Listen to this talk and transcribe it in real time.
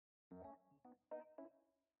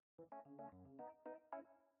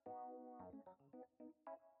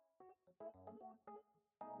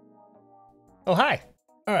Oh, hi.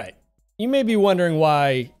 All right. You may be wondering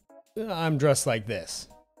why I'm dressed like this.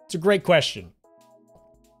 It's a great question.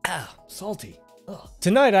 Ah, salty. Ugh.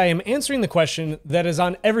 Tonight I am answering the question that is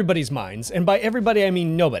on everybody's minds, and by everybody I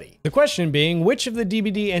mean nobody. The question being, which of the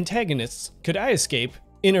DBD antagonists could I escape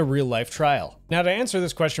in a real-life trial? Now, to answer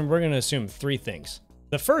this question, we're going to assume three things.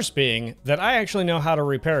 The first being that I actually know how to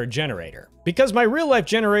repair a generator, because my real-life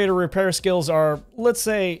generator repair skills are, let's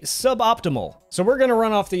say, suboptimal. So we're going to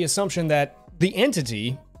run off the assumption that the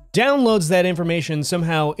entity downloads that information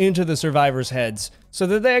somehow into the survivors' heads so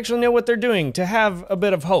that they actually know what they're doing to have a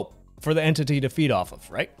bit of hope for the entity to feed off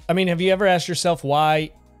of, right? I mean, have you ever asked yourself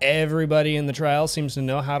why everybody in the trial seems to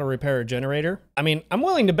know how to repair a generator? I mean, I'm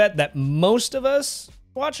willing to bet that most of us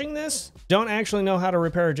watching this don't actually know how to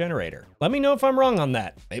repair a generator. Let me know if I'm wrong on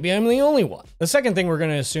that. Maybe I'm the only one. The second thing we're going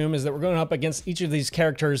to assume is that we're going up against each of these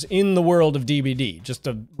characters in the world of DBD, just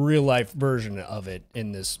a real life version of it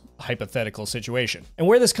in this hypothetical situation. And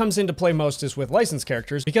where this comes into play most is with licensed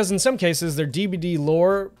characters, because in some cases their DBD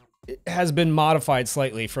lore has been modified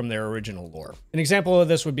slightly from their original lore. An example of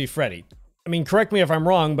this would be Freddy. I mean, correct me if I'm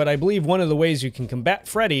wrong, but I believe one of the ways you can combat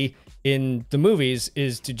Freddy in the movies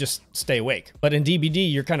is to just stay awake. But in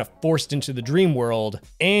DBD, you're kind of forced into the dream world,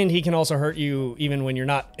 and he can also hurt you even when you're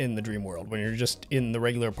not in the dream world, when you're just in the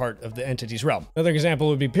regular part of the entity's realm. Another example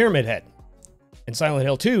would be Pyramid Head. In Silent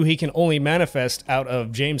Hill 2, he can only manifest out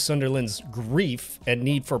of James Sunderland's grief and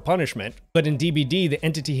need for punishment, but in DBD, the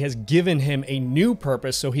entity has given him a new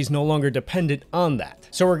purpose, so he's no longer dependent on that.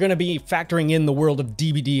 So we're going to be factoring in the world of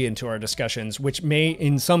DBD into our discussions, which may,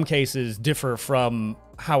 in some cases, differ from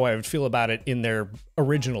how I would feel about it in their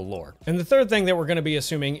original lore. And the third thing that we're going to be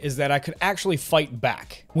assuming is that I could actually fight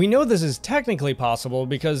back. We know this is technically possible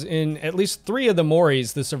because in at least 3 of the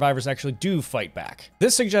Moris, the survivors actually do fight back.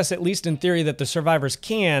 This suggests, at least in theory, that the survivors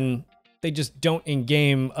can, they just don't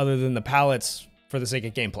in-game other than the pallets for the sake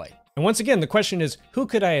of gameplay. And once again, the question is, who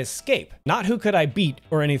could I escape? Not who could I beat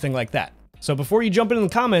or anything like that. So before you jump into the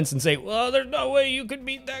comments and say, well, there's no way you could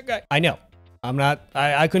beat that guy. I know,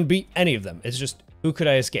 I couldn't beat any of them. It's just, who could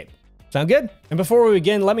I escape? Sound good? And before we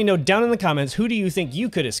begin, let me know down in the comments, who do you think you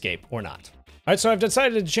could escape or not? All right, so I've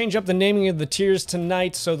decided to change up the naming of the tiers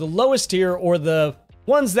tonight. So the lowest tier, or the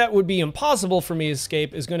ones that would be impossible for me to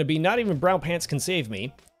escape, is going to be Not Even Brown Pants Can Save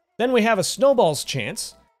Me. Then we have a Snowball's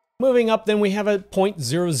Chance. Moving up, then we have a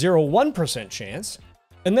 0.001% chance.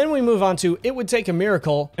 And then we move on to It Would Take a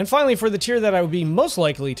Miracle. And finally, for the tier that I would be most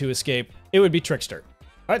likely to escape, it would be Trickster.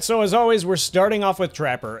 All right, so as always, we're starting off with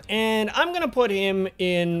Trapper, and I'm going to put him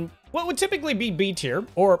in what would typically be B tier,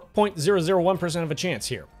 or 0.001% of a chance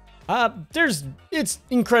here. It's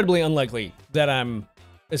incredibly unlikely that I'm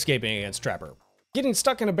escaping against Trapper. Getting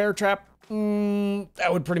stuck in a bear trap, that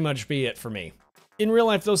would pretty much be it for me. In real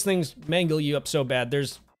life, those things mangle you up so bad,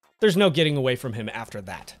 there's no getting away from him after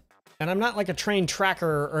that. And I'm not like a trained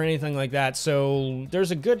tracker or anything like that, so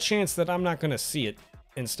there's a good chance that I'm not going to see it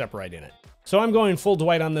and step right in it. So I'm going full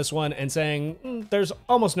Dwight on this one and saying there's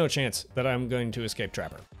almost no chance that I'm going to escape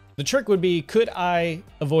Trapper. The trick would be, could I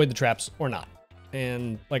avoid the traps or not?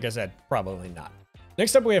 And like I said, probably not.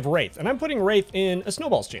 Next up we have Wraith, and I'm putting Wraith in a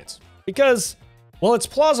Snowball's Chance. Because, well, it's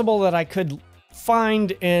plausible that I could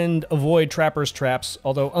find and avoid Trapper's traps,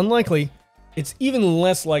 although unlikely, it's even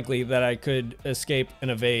less likely that I could escape and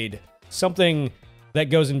evade something that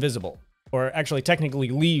goes invisible, or actually technically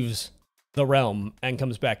leaves the realm and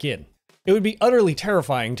comes back in. It would be utterly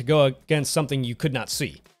terrifying to go against something you could not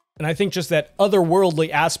see. And I think just that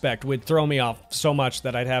otherworldly aspect would throw me off so much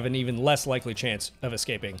that I'd have an even less likely chance of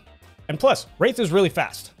escaping. And plus, Wraith is really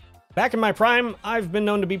fast. Back in my prime, I've been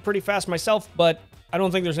known to be pretty fast myself, but I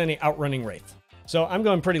don't think there's any outrunning Wraith. So I'm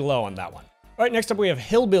going pretty low on that one. All right, next up we have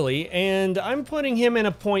Hillbilly, and I'm putting him in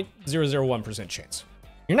a 0.001% chance.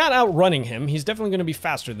 You're not outrunning him, he's definitely going to be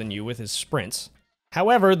faster than you with his sprints.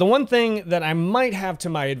 However, the one thing that I might have to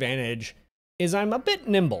my advantage is I'm a bit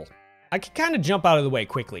nimble. I can kind of jump out of the way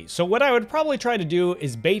quickly. So what I would probably try to do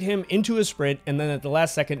is bait him into a sprint and then at the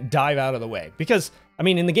last second dive out of the way. Because, I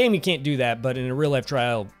mean, in the game you can't do that, but in a real life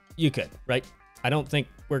trial, you could, right? I don't think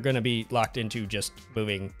we're going to be locked into just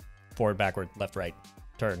moving forward, backward, left, right,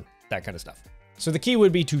 turn, that kind of stuff. So the key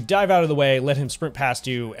would be to dive out of the way, let him sprint past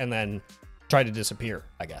you, and then try to disappear,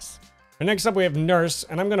 I guess. And next up we have Nurse,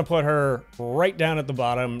 and I'm going to put her right down at the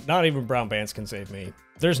bottom. Not even Brown Pants can save me.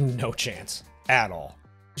 There's no chance at all.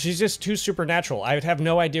 She's just too supernatural. I would have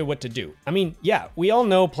no idea what to do. I mean, yeah, we all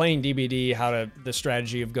know playing DBD, the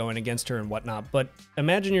strategy of going against her and whatnot, but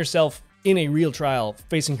imagine yourself in a real trial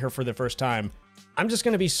facing her for the first time. I'm just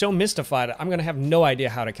going to be so mystified. I'm going to have no idea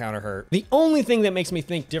how to counter her. The only thing that makes me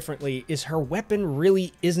think differently is her weapon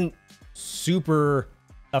really isn't super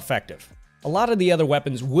effective. A lot of the other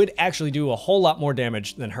weapons would actually do a whole lot more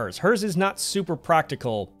damage than hers. Hers is not super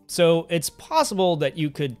practical, so it's possible that you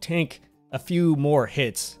could tank a few more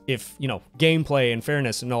hits if, you know, gameplay and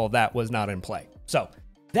fairness and all of that was not in play. So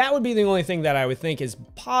that would be the only thing that I would think is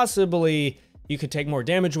possibly you could take more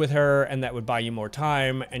damage with her and that would buy you more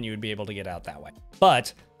time and you would be able to get out that way.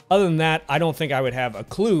 But other than that, I don't think I would have a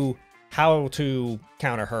clue how to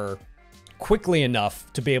counter her quickly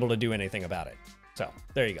enough to be able to do anything about it. So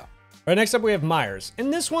there you go. All right, next up we have Myers.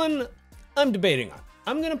 And this one I'm debating on.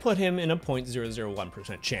 I'm gonna put him in a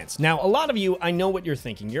 0.001% chance. Now, a lot of you, I know what you're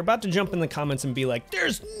thinking. You're about to jump in the comments and be like,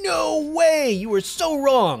 there's no way, you are so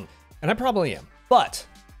wrong. And I probably am. But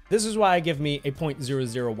this is why I give me a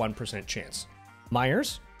 0.001% chance.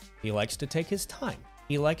 Myers, he likes to take his time.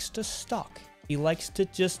 He likes to stalk. He likes to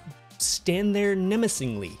just stand there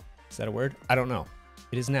nemisingly. Is that a word? I don't know.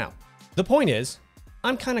 It is now. The point is,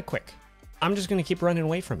 I'm kind of quick. I'm just gonna keep running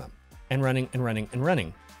away from him and running and running and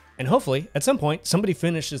running. And hopefully, at some point, somebody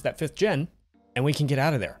finishes that 5th gen and we can get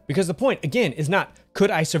out of there. Because the point, again, is not,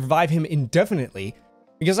 could I survive him indefinitely?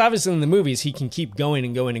 Because obviously in the movies, he can keep going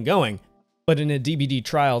and going and going. But in a DBD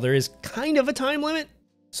trial, there is kind of a time limit.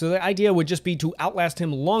 So the idea would just be to outlast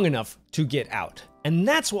him long enough to get out. And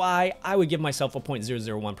that's why I would give myself a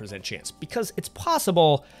 0.001% chance. Because it's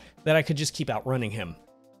possible that I could just keep outrunning him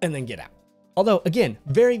and then get out. Although, again,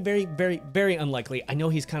 very, very, very, very unlikely. I know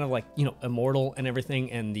he's kind of like, you know, immortal and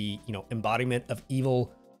everything and the, you know, embodiment of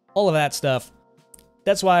evil, all of that stuff.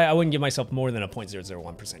 That's why I wouldn't give myself more than a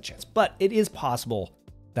 0.001% chance. But it is possible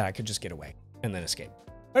that I could just get away and then escape.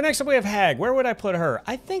 All right, next up we have Hag. Where would I put her?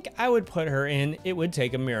 I think I would put her in It Would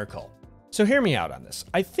Take a Miracle. So hear me out on this.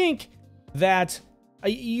 I think that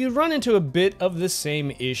you'd run into a bit of the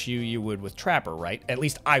same issue you would with Trapper, right? At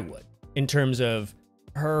least I would, in terms of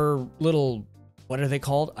her little, what are they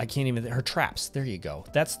called? I can't even, her traps. There you go.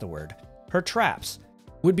 That's the word. Her traps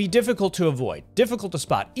would be difficult to avoid, difficult to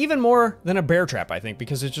spot, even more than a bear trap, I think,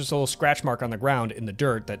 because it's just a little scratch mark on the ground in the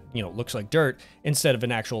dirt that, you know, looks like dirt instead of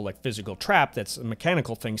an actual like physical trap that's a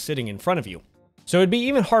mechanical thing sitting in front of you. So it'd be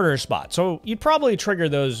even harder to spot. So you'd probably trigger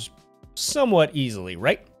those somewhat easily,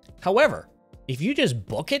 right? However, if you just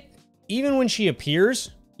book it, even when she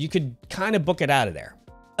appears, you could kind of book it out of there.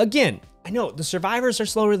 Again, I know the survivors are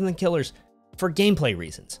slower than the killers for gameplay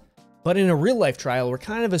reasons, but in a real life trial, we're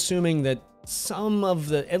kind of assuming that some of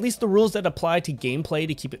the, at least the rules that apply to gameplay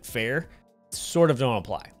to keep it fair, sort of don't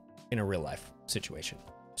apply in a real life situation.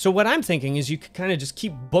 So what I'm thinking is you could kind of just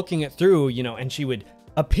keep booking it through, you know, and she would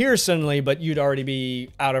appear suddenly, but you'd already be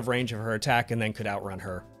out of range of her attack and then could outrun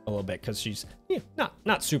her a little bit because she's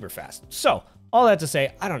not super fast. So all that to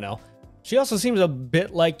say, I don't know. She also seems a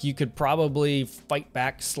bit like you could probably fight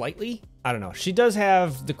back slightly. I don't know. She does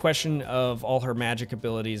have the question of all her magic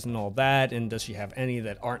abilities and all that, and does she have any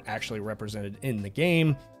that aren't actually represented in the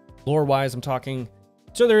game? Lore-wise, I'm talking.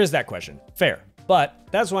 So there is that question. Fair. But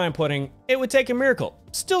that's why I'm putting It Would Take a Miracle.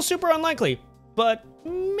 Still super unlikely, but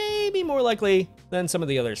maybe more likely than some of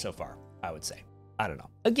the others so far, I would say. I don't know.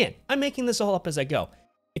 Again, I'm making this all up as I go.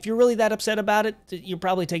 If you're really that upset about it, you're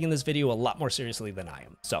probably taking this video a lot more seriously than I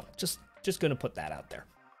am. So just gonna put that out there.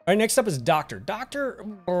 All right, next up is Doctor. Doctor,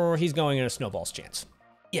 or he's going in a snowball's chance.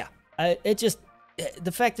 Yeah,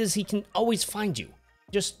 the fact is he can always find you.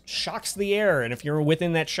 Just shocks the air, and if you're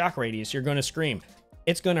within that shock radius, you're gonna scream.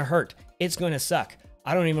 It's gonna hurt. It's gonna suck.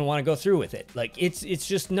 I don't even wanna go through with it. Like, it's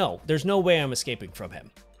just no. There's no way I'm escaping from him.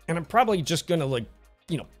 And I'm probably just gonna, like,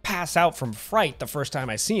 you know, pass out from fright the first time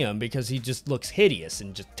I see him because he just looks hideous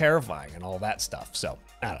and just terrifying and all that stuff. So,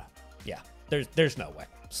 I don't know. Yeah, there's no way.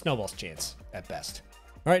 Snowball's chance at best.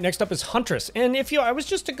 All right, next up is Huntress. And if I was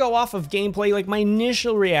just to go off of gameplay, like my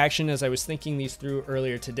initial reaction as I was thinking these through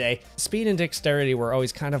earlier today, speed and dexterity were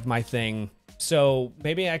always kind of my thing. So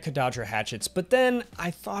maybe I could dodge her hatchets. But then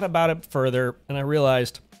I thought about it further and I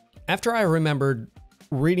realized after I remembered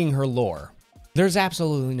reading her lore, there's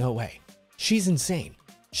absolutely no way. She's insane.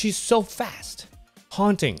 She's so fast,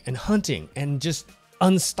 haunting and hunting and just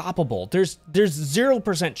unstoppable. There's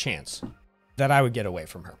 0% chance that I would get away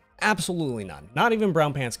from her. Absolutely none. Not even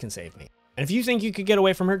brown pants can save me. And if you think you could get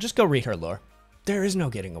away from her, just go read her lore. There is no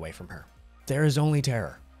getting away from her. There is only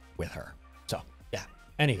terror with her. So, yeah.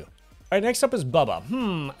 Anywho. All right, next up is Bubba.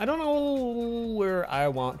 I don't know where I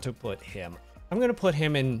want to put him. I'm going to put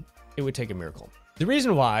him in It Would Take a Miracle. The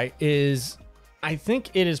reason why is I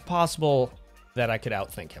think it is possible that I could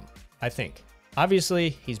outthink him. I think. Obviously,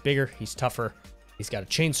 he's bigger. He's tougher. He's got a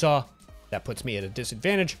chainsaw. That puts me at a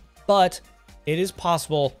disadvantage. But it is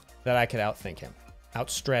possible that I could outthink him.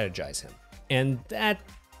 out-strategize him. And that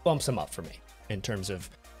bumps him up for me in terms of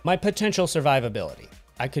my potential survivability.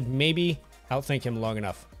 I could maybe outthink him long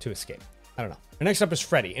enough to escape. I don't know. And next up is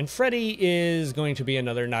Freddy. And Freddy is going to be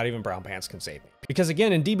another not even brown pants can save me. Because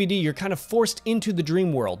again, in DBD, you're kind of forced into the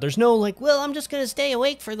dream world. There's no like, well, I'm just going to stay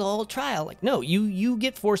awake for the whole trial. Like, no, you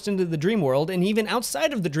get forced into the dream world, and even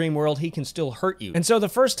outside of the dream world, he can still hurt you. And so the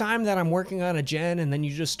first time that I'm working on a gen, and then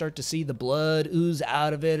you just start to see the blood ooze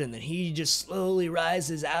out of it, and then he just slowly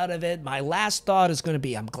rises out of it, my last thought is going to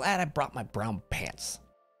be, I'm glad I brought my brown pants,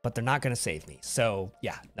 but they're not going to save me. So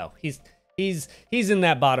yeah, no, he's in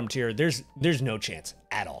that bottom tier. There's no chance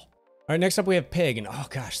at all. All right, next up we have Pig, and oh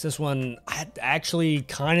gosh, this one actually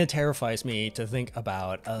kind of terrifies me to think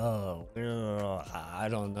about. I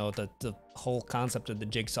don't know, the whole concept of the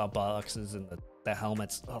jigsaw boxes and the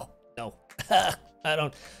helmets. Oh no, I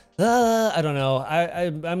don't know.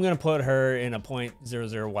 I'm gonna put her in a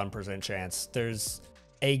 0.001% chance. There's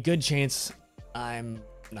a good chance I'm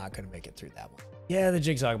not gonna make it through that one. Yeah, the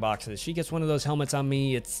jigsaw boxes. She gets one of those helmets on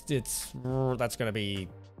me. That's gonna be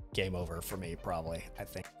game over for me, probably, I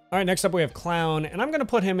think. All right, next up we have Clown, and I'm gonna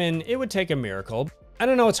put him in It Would Take a Miracle. I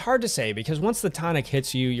don't know, it's hard to say, because once the tonic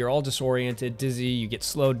hits you, you're all disoriented, dizzy, you get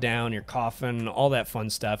slowed down, you're coughing, all that fun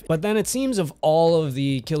stuff. But then it seems of all of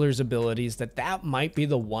the killer's abilities that might be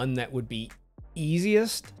the one that would be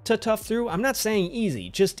easiest to tough through. I'm not saying easy,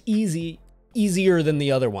 just easier than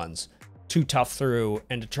the other ones to tough through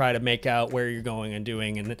and to try to make out where you're going and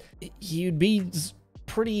doing, and he'd be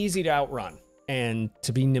pretty easy to outrun and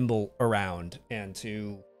to be nimble around and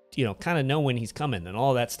to, you know, kind of know when he's coming and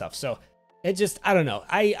all that stuff. So it just, I don't know.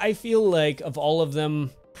 I feel like of all of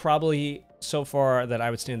them, probably so far that I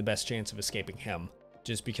would stand the best chance of escaping him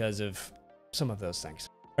just because of some of those things.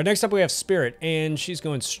 All right, next up we have Spirit, and she's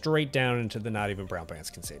going straight down into the not even brown pants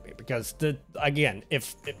can save me, because again,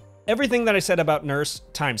 if everything that I said about Nurse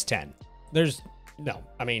times 10, there's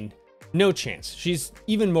no chance. She's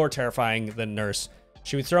even more terrifying than Nurse.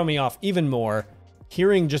 She would throw me off even more.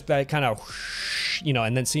 Hearing just that kind of, you know,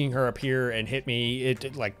 and then seeing her appear and hit me,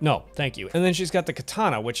 like, no, thank you. And then she's got the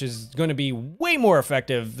katana, which is going to be way more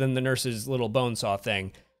effective than the Nurse's little bone saw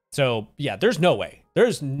thing. So yeah, there's no way.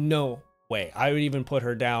 There's no way. I would even put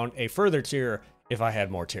her down a further tier if I had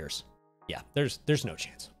more tiers. Yeah, there's no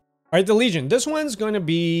chance. All right, the Legion. This one's going to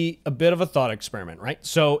be a bit of a thought experiment, right?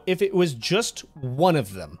 So if it was just one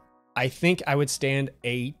of them, I think I would stand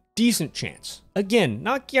a decent chance. Again,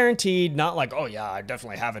 not guaranteed, not like, oh yeah, I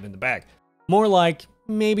definitely have it in the bag. More like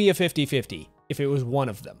maybe a 50-50 if it was one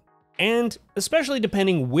of them. And especially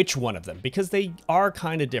depending which one of them, because they are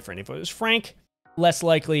kind of different. If it was Frank, less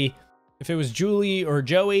likely. If it was Julie or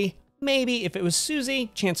Joey, maybe. If it was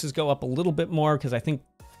Susie, chances go up a little bit more, because I think,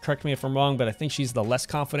 correct me if I'm wrong, but I think she's the less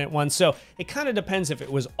confident one. So it kind of depends if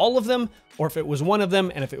it was all of them or if it was one of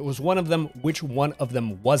them. And if it was one of them, which one of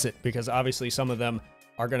them was it? Because obviously some of them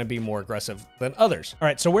are going to be more aggressive than others. All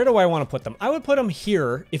right, so where do I want to put them? I would put them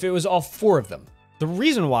here if it was all 4 of them. The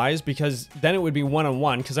reason why is because then it would be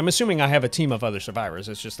one-on-one, because I'm assuming I have a team of other survivors.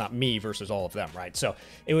 It's just not me versus all of them, right? So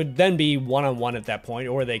it would then be one-on-one at that point,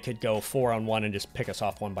 or they could go 4-on-1 and just pick us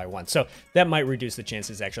off one by one. So that might reduce the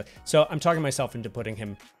chances, actually. So I'm talking myself into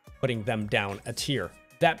putting them down a tier.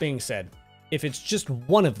 That being said, if it's just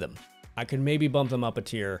one of them, I could maybe bump them up a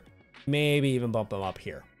tier, maybe even bump them up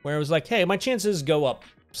here, where it was like, hey, my chances go up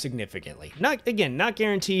significantly. Not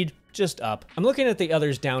guaranteed, just up. I'm looking at the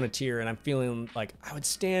others down a tier, and I'm feeling like I would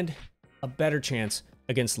stand a better chance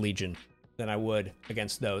against Legion than I would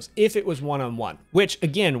against those if it was one-on-one, which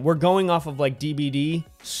again, we're going off of like DBD,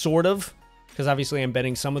 sort of, because obviously I'm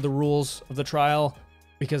betting some of the rules of the trial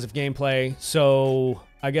because of gameplay. So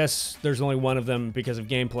I guess there's only one of them because of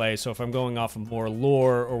gameplay. So if I'm going off of more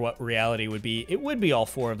lore or what reality would be, it would be all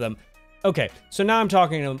 4 of them. Okay, so now I'm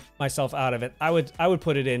talking myself out of it. I would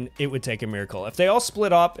put it in It Would Take a Miracle. If they all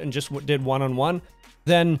split up and just did one-on-one,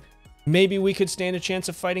 then maybe we could stand a chance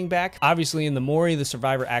of fighting back. Obviously, in the Mori, the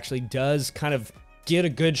survivor actually does kind of get a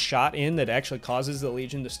good shot in that actually causes the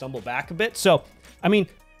Legion to stumble back a bit. So, I mean,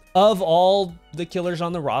 of all the killers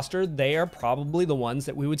on the roster, they are probably the ones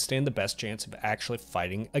that we would stand the best chance of actually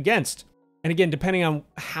fighting against. And again, depending on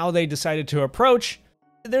how they decided to approach,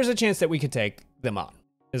 there's a chance that we could take them on,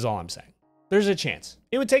 is all I'm saying. There's a chance.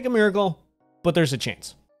 It would take a miracle, but there's a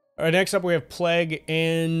chance. All right, next up we have Plague,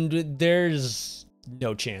 and there's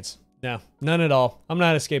no chance. No, none at all. I'm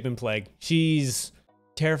not escaping Plague. She's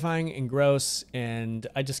terrifying and gross, and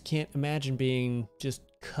I just can't imagine being just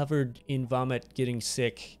covered in vomit, getting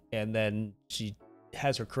sick, and then she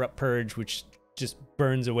has her corrupt purge, which just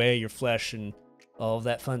burns away your flesh and all of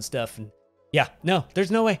that fun stuff. And yeah, no,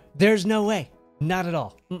 there's no way. There's no way. Not at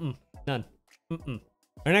all. None.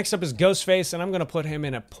 Our next up is Ghostface, and I'm gonna put him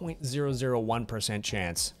in a 0.001%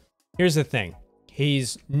 chance. Here's the thing.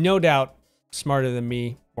 He's no doubt smarter than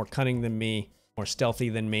me, more cunning than me, more stealthy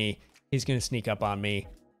than me. He's gonna sneak up on me.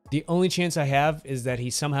 The only chance I have is that he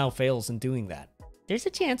somehow fails in doing that. There's a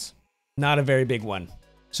chance. Not a very big one.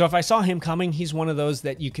 So if I saw him coming, he's one of those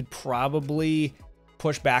that you could probably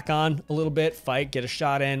push back on a little bit, fight, get a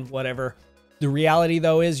shot in, whatever. The reality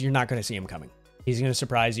though is you're not gonna see him coming. He's gonna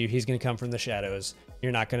surprise you. He's gonna come from the shadows.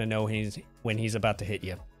 You're not gonna know when he's about to hit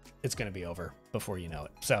you. It's gonna be over before you know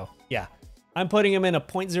it. So yeah, I'm putting him in a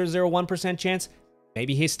 0.001% chance.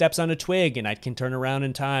 Maybe he steps on a twig and I can turn around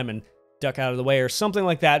in time and duck out of the way or something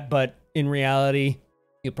like that. But in reality,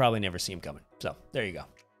 you'll probably never see him coming. So there you go. All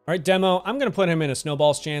right, Demo, I'm gonna put him in a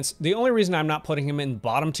snowball's chance. The only reason I'm not putting him in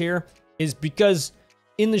bottom tier is because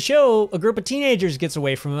in the show, a group of teenagers gets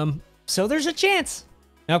away from him. So there's a chance.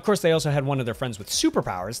 Now, of course, they also had one of their friends with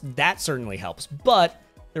superpowers. That certainly helps. But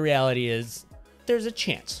the reality is there's a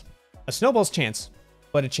chance. A snowball's chance,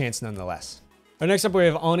 but a chance nonetheless. All right, next up, we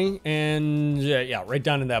have Oni. And yeah, right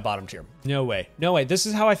down in that bottom tier. No way. No way. This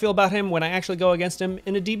is how I feel about him when I actually go against him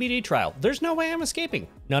in a DBD trial. There's no way I'm escaping.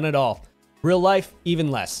 None at all. Real life,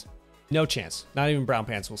 even less. No chance. Not even Brown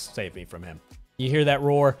Pants will save me from him. You hear that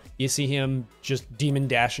roar. You see him just demon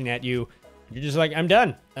dashing at you. You're just like, I'm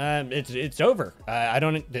done. It's over.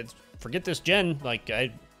 Forget this gen. Like,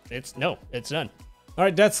 it's done. All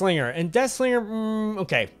right, Deathslinger. And Deathslinger,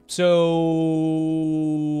 okay.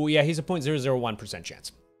 So, yeah, he's a 0.001%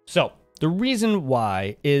 chance. So, the reason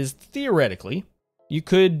why is theoretically, you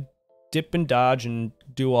could dip and dodge and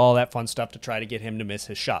do all that fun stuff to try to get him to miss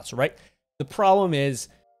his shots, right? The problem is,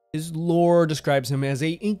 his lore describes him as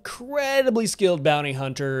an incredibly skilled bounty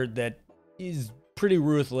hunter that is pretty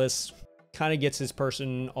ruthless. Kind of gets his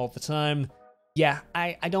person all the time. Yeah,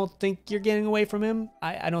 I don't think you're getting away from him.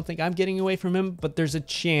 I don't think I'm getting away from him, but there's a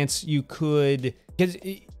chance you could, because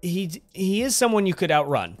he is someone you could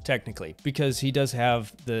outrun, technically, because he does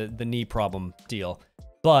have the knee problem deal,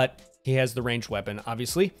 but he has the ranged weapon,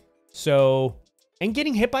 obviously. So, and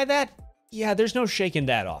getting hit by that, yeah, there's no shaking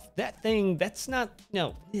that off. That thing, that's not,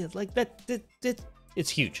 no, like that it's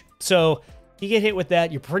huge. So, you get hit with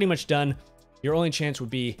that, you're pretty much done. Your only chance would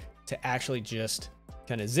be to actually just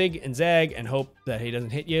kind of zig and zag and hope that he doesn't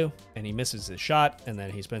hit you and he misses his shot, and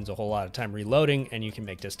then he spends a whole lot of time reloading and you can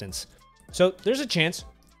make distance. So there's a chance,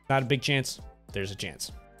 not a big chance, there's a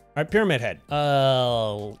chance. All right, Pyramid Head.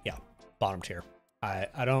 Oh, yeah, bottom tier. I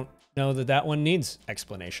don't know that one needs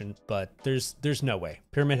explanation, but there's no way.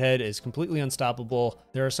 Pyramid Head is completely unstoppable.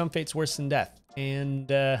 There are some fates worse than death, and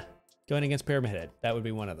going against Pyramid Head, that would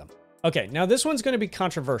be one of them. Okay, now this one's going to be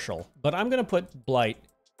controversial, but I'm going to put Blight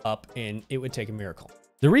up in It Would Take a Miracle.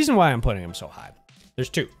 The reason why I'm putting him so high, there's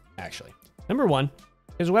two, actually. Number one,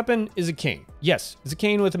 his weapon is a cane. Yes, it's a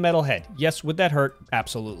cane with a metal head. Yes, would that hurt?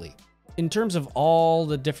 Absolutely. In terms of all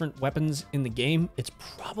the different weapons in the game, it's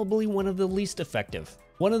probably one of the least effective.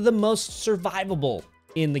 One of the most survivable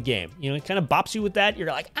in the game. You know, it kind of bops you with that, you're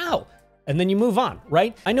like, ow! And then you move on,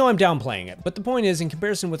 right? I know I'm downplaying it, but the point is, in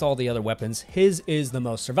comparison with all the other weapons, his is the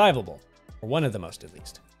most survivable. Or one of the most, at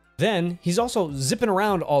least. Then, he's also zipping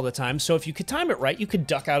around all the time, so if you could time it right, you could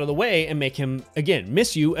duck out of the way and make him, again,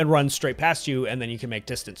 miss you and run straight past you, and then you can make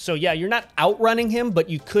distance. So yeah, you're not outrunning him, but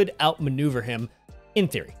you could outmaneuver him, in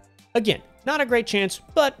theory. Again, not a great chance,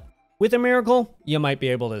 but with a miracle, you might be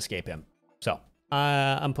able to escape him. So,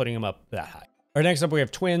 I'm putting him up that high. All right, next up we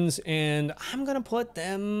have Twins, and I'm gonna put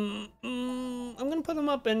them,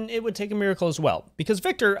 up, and It Would Take a Miracle as well. Because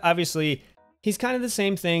Victor, obviously, he's kind of the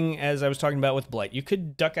same thing as I was talking about with Blight. You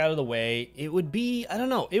could duck out of the way. It would be, I don't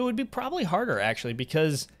know, it would be probably harder, actually,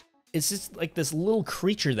 because it's just like this little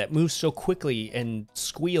creature that moves so quickly and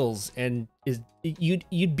squeals, and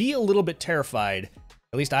you'd be a little bit terrified,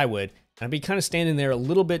 at least I would, and I'd be kind of standing there a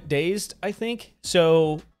little bit dazed, I think.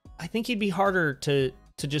 So I think he'd be harder to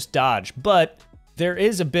just dodge, but there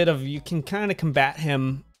is a bit of, you can kind of combat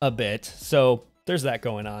him a bit, so there's that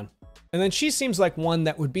going on. And then she seems like one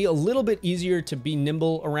that would be a little bit easier to be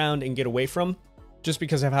nimble around and get away from, just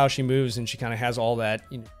because of how she moves, and she kind of has all that,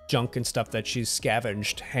 you know, junk and stuff that she's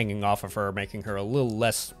scavenged hanging off of her, making her a little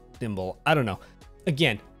less nimble. I don't know.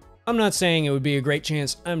 Again, I'm not saying it would be a great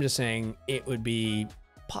chance. I'm just saying it would be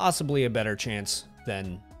possibly a better chance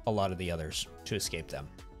than a lot of the others to escape them.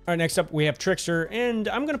 All right, next up we have Trickster, and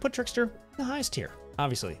I'm going to put Trickster in the highest tier.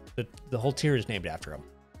 Obviously, the whole tier is named after him.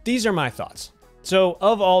 These are my thoughts. So,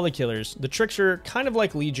 of all the killers, the Trickster, kind of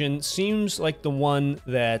like Legion, seems like the one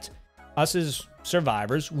that us as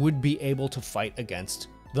survivors would be able to fight against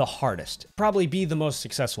the hardest. Probably be the most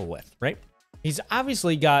successful with, right? He's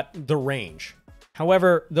obviously got the range.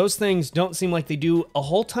 However, those things don't seem like they do a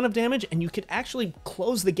whole ton of damage, and you could actually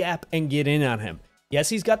close the gap and get in on him. Yes,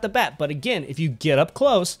 he's got the bat, but again, if you get up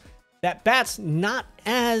close, that bat's not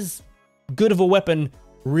as good of a weapon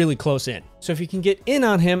really close in. So if you can get in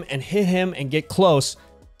on him and hit him and get close,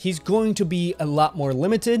 he's going to be a lot more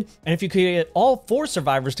limited. And if you could get all 4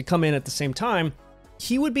 survivors to come in at the same time,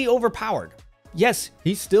 he would be overpowered. Yes,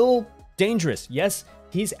 he's still dangerous. Yes,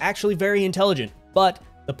 he's actually very intelligent. But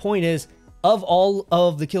the point is, of all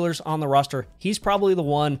of the killers on the roster, he's probably the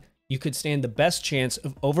one you could stand the best chance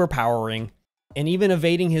of overpowering and even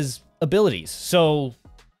evading his abilities. So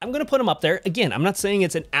I'm going to put him up there. Again, I'm not saying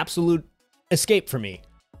it's an absolute escape for me.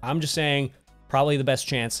 I'm just saying probably the best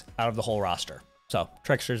chance out of the whole roster. So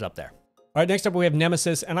Trickster's up there. All right, next up we have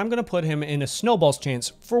Nemesis, and I'm going to put him in a snowball's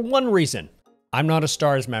chance for one reason. I'm not a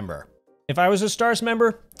STARS member. If I was a STARS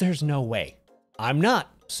member, there's no way. I'm not,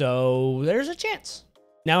 so there's a chance.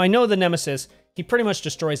 Now, I know the Nemesis, he pretty much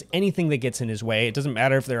destroys anything that gets in his way. It doesn't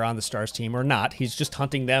matter if they're on the STARS team or not. He's just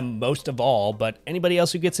hunting them most of all, but anybody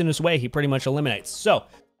else who gets in his way, he pretty much eliminates. So,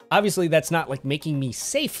 obviously, that's not like making me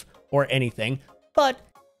safe or anything, but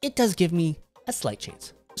it does give me a slight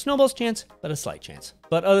chance. Snowball's chance, but a slight chance.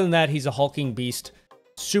 But other than that, he's a hulking beast,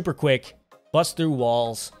 super quick, busts through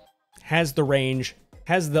walls, has the range,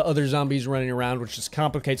 has the other zombies running around, which just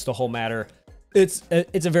complicates the whole matter. It's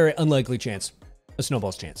a very unlikely chance. A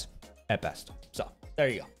snowball's chance at best. So there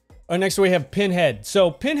you go. All right, next we have Pinhead.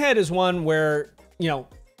 So Pinhead is one where, you know,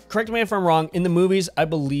 correct me if I'm wrong, in the movies, I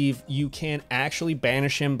believe you can actually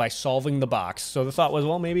banish him by solving the box. So the thought was,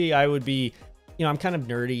 well, maybe I would be, you know, I'm kind of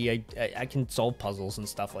nerdy. I can solve puzzles and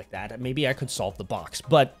stuff like that. Maybe I could solve the box.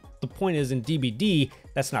 But the point is, in DBD,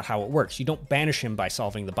 that's not how it works. You don't banish him by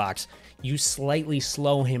solving the box. You slightly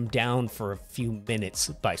slow him down for a few minutes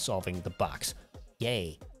by solving the box.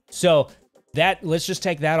 Yay. So that, let's just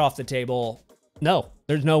take that off the table. No,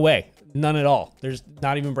 there's no way. None at all. There's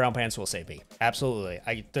not even Brown Pants will save me. Absolutely.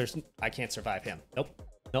 I can't survive him.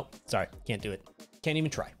 Nope. Sorry. Can't do it. Can't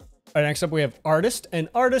even try. All right, next up we have Artist, and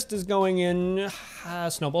Artist is going in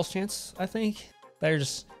Snowball's chance, I think.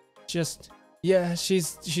 There's just yeah,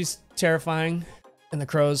 she's terrifying, and the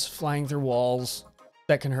crows flying through walls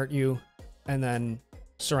that can hurt you and then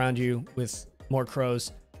surround you with more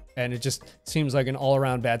crows, and it just seems like an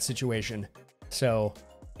all-around bad situation. So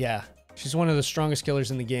yeah, she's one of the strongest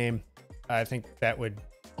killers in the game. I think that would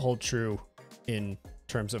hold true in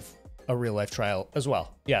terms of a real-life trial as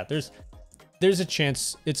well. Yeah, there's a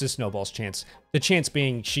chance it's a snowball's chance. The chance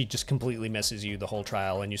being she just completely misses you the whole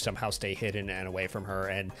trial and you somehow stay hidden and away from her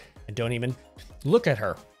and don't even look at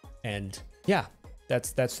her. And yeah,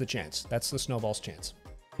 that's the chance. That's the snowball's chance.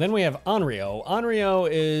 Then we have Onryo. Onryo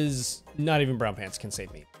is not even Brown Pants can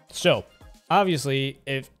save me. So obviously,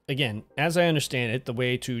 if again, as I understand it, the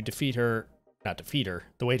way to defeat her, not defeat her,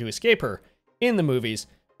 the way to escape her in the movies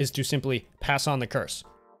is to simply pass on the curse.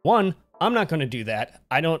 One, I'm not going to do that.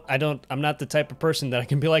 I'm not the type of person that I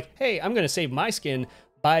can be like, hey, I'm going to save my skin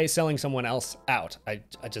by selling someone else out. I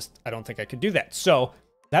don't think I could do that. So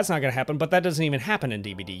that's not going to happen, but that doesn't even happen in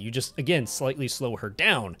DBD. You just, again, slightly slow her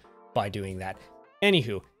down by doing that.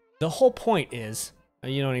 Anywho, the whole point is,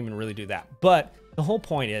 you don't even really do that, but the whole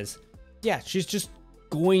point is, yeah, she's just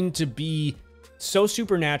going to be so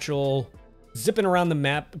supernatural, zipping around the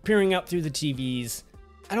map, appearing out through the TVs.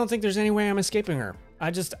 I don't think there's any way I'm escaping her. I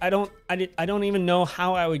don't even know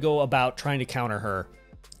how I would go about trying to counter her.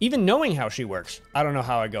 Even knowing how she works, I don't know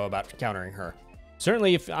how I go about countering her.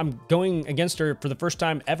 Certainly if I'm going against her for the first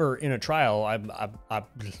time ever in a trial,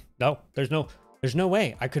 no, there's no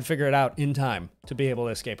way I could figure it out in time to be able to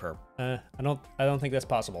escape her. I don't think that's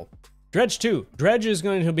possible. Dredge too. Dredge is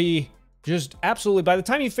going to be just absolutely, by the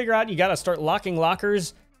time you figure out you got to start locking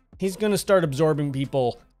lockers, he's going to start absorbing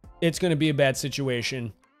people. It's going to be a bad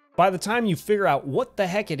situation. By the time you figure out what the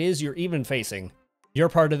heck it is you're even facing, you're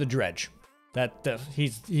part of the Dredge.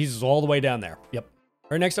 He's all the way down there. Yep. All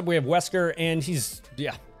right, next up we have Wesker, and he's,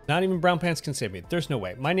 yeah, not even Brown Pants can save me. There's no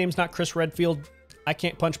way. My name's not Chris Redfield. I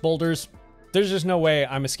can't punch boulders. There's just no way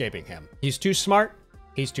I'm escaping him. He's too smart.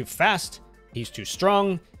 He's too fast. He's too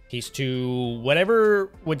strong. He's too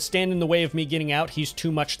whatever would stand in the way of me getting out. He's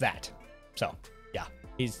too much that. So yeah,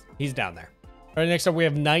 he's down there. All right, next up we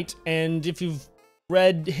have Knight, and if you've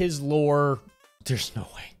read his lore, there's no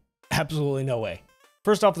way. Absolutely no way.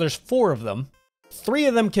 First off, there's 4 of them. 3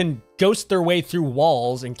 of them can ghost their way through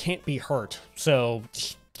walls and can't be hurt. So,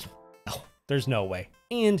 no, there's no way.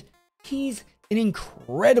 And he's an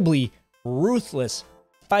incredibly ruthless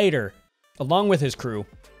fighter, along with his crew.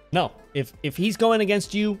 No, if he's going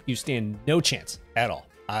against you, you stand no chance at all.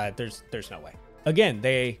 There's no way. Again,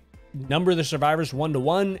 they number the survivors 1 to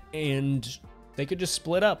 1, and they could just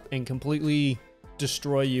split up and completely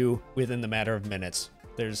destroy you within the matter of minutes.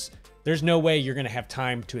 There's no way you're gonna have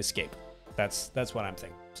time to escape. That's what I'm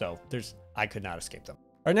thinking. So I could not escape them.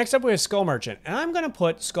 All right, next up we have Skull Merchant, and I'm gonna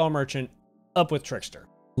put Skull Merchant up with Trickster.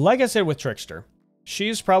 Like I said with Trickster,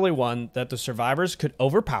 she's probably one that the survivors could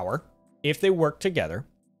overpower if they work together.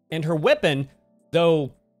 And her weapon,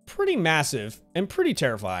 though pretty massive and pretty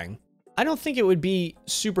terrifying, I don't think it would be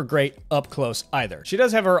super great up close either. She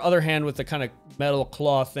does have her other hand with the kind of metal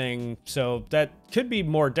claw thing, so that could be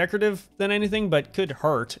more decorative than anything, but could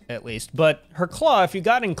hurt at least. But her claw, if you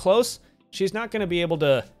got in close, she's not going to be able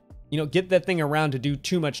to, get that thing around to do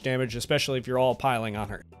too much damage, especially if you're all piling on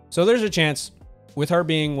her. So there's a chance with her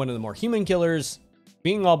being one of the more human killers,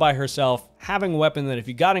 being all by herself, having a weapon that if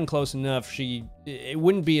you got in close enough, it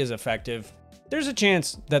wouldn't be as effective. There's a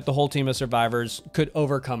chance that the whole team of survivors could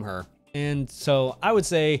overcome her. And so I would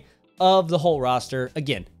say of the whole roster,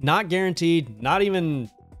 again, not guaranteed, not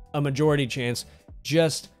even a majority chance,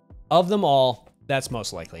 just of them all, that's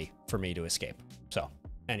most likely for me to escape. So,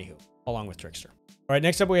 anywho, along with Trickster. All right,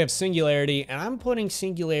 next up we have Singularity, and I'm putting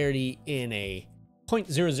Singularity in a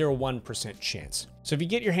 0.001% chance. So if you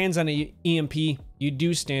get your hands on an EMP, you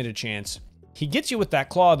do stand a chance. He gets you with that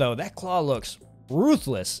claw, though. That claw looks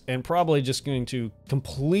ruthless and probably just going to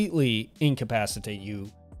completely incapacitate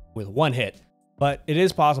you with one hit. But it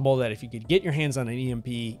is possible that if you could get your hands on an EMP,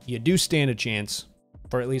 you do stand a chance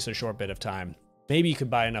for at least a short bit of time. Maybe you could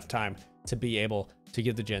buy enough time to be able to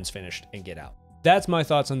get the gens finished and get out. That's my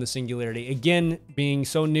thoughts on the Singularity. Again, being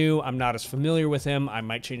so new, I'm not as familiar with him. I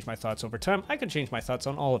might change my thoughts over time. I could change my thoughts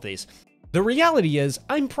on all of these. The reality is,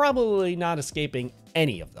 I'm probably not escaping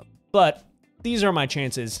any of them, but these are my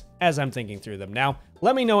chances as I'm thinking through them. Now,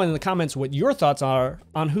 let me know in the comments what your thoughts are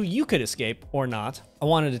on who you could escape or not. I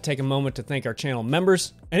wanted to take a moment to thank our channel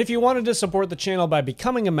members. And if you wanted to support the channel by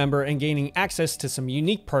becoming a member and gaining access to some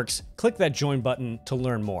unique perks, click that join button to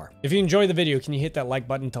learn more. If you enjoyed the video, can you hit that like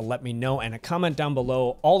button to let me know, and a comment down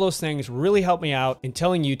below? All those things really help me out in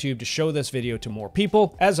telling YouTube to show this video to more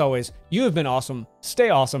people. As always, you have been awesome, stay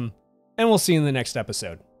awesome, and we'll see you in the next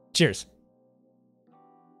episode. Cheers.